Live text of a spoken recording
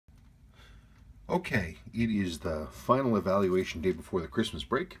Okay, it is the final evaluation day before the Christmas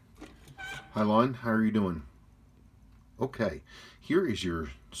break. Hi Lon, how are you doing? Okay, here is your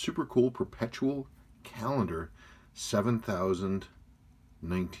super cool Perpetual calendar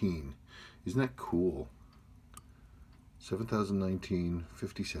 7019. Isn't that cool? 7019,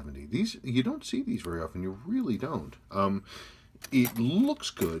 5070. These, you don't see these very often, you really don't. It looks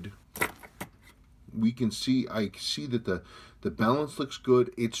good. I see that the balance looks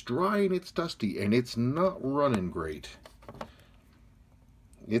good. It's dry and it's dusty and it's not running great.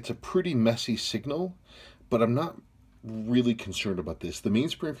 It's a pretty messy signal, but I'm not really concerned about this. The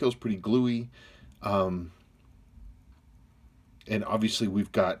mainspring feels pretty gluey, and obviously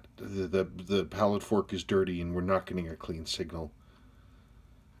we've got the pallet fork is dirty and we're not getting a clean signal.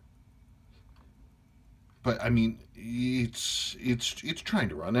 But I mean, it's trying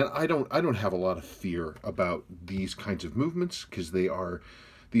to run, and I don't have a lot of fear about these kinds of movements because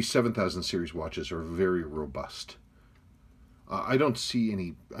these 7000 series watches are very robust. I don't see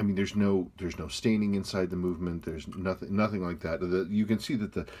any. I mean, there's no staining inside the movement. There's nothing like that. You can see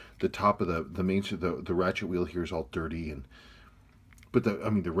that the top of the ratchet wheel here is all dirty, but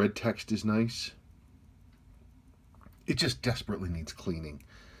the red text is nice. It just desperately needs cleaning.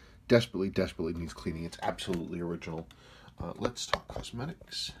 Desperately needs cleaning. It's absolutely original. Let's talk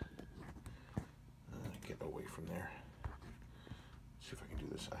cosmetics. Get away from there. Let's see if I can do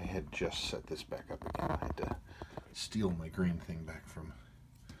this. I had just set this back up again. I had to steal my green thing back from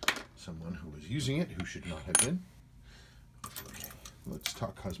someone who was using it, who should not have been. Okay, let's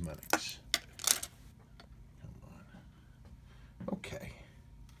talk cosmetics. Come on. Okay.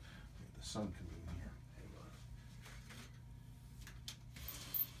 The sun can be in here. Hang on.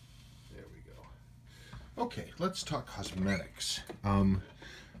 There we go. Okay, let's talk cosmetics.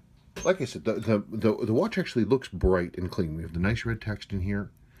 Like I said, the watch actually looks bright and clean. We have the nice red text in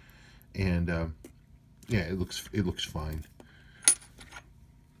here, and yeah, it looks fine.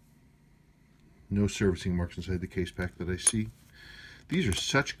 No servicing marks inside the case pack that I see. These are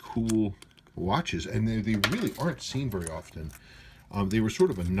such cool watches, and they really aren't seen very often. They were sort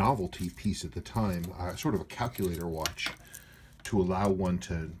of a novelty piece at the time, sort of a calculator watch to allow one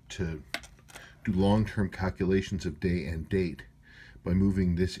to do long-term calculations of day and date by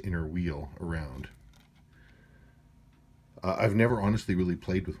moving this inner wheel around. I've never honestly really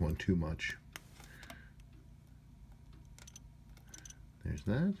played with one too much. There's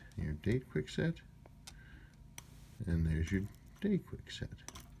that, your date quick set. And there's your day quick set.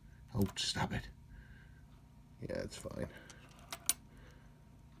 Oh, stop it. Yeah, it's fine.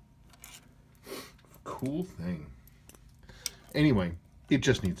 Cool thing. Anyway, it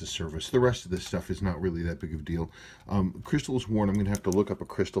just needs a service. The rest of this stuff is not really that big of a deal. Crystal is worn. I'm going to have to look up a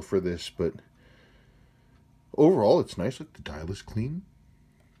crystal for this, but overall, it's nice. Look, the dial is clean.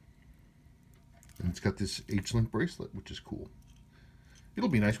 And it's got this H-link bracelet, which is cool. It'll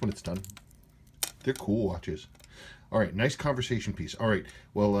be nice when it's done. They're cool watches. All right, nice conversation piece. All right,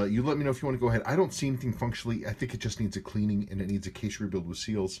 well, you let me know if you want to go ahead. I don't see anything functionally. I think it just needs a cleaning, and it needs a case rebuild with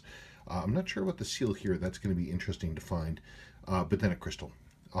seals. I'm not sure about the seal here. That's going to be interesting to find. But then a crystal.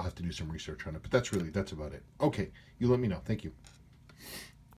 I'll have to do some research on it. But that's about it. Okay, you let me know. Thank you.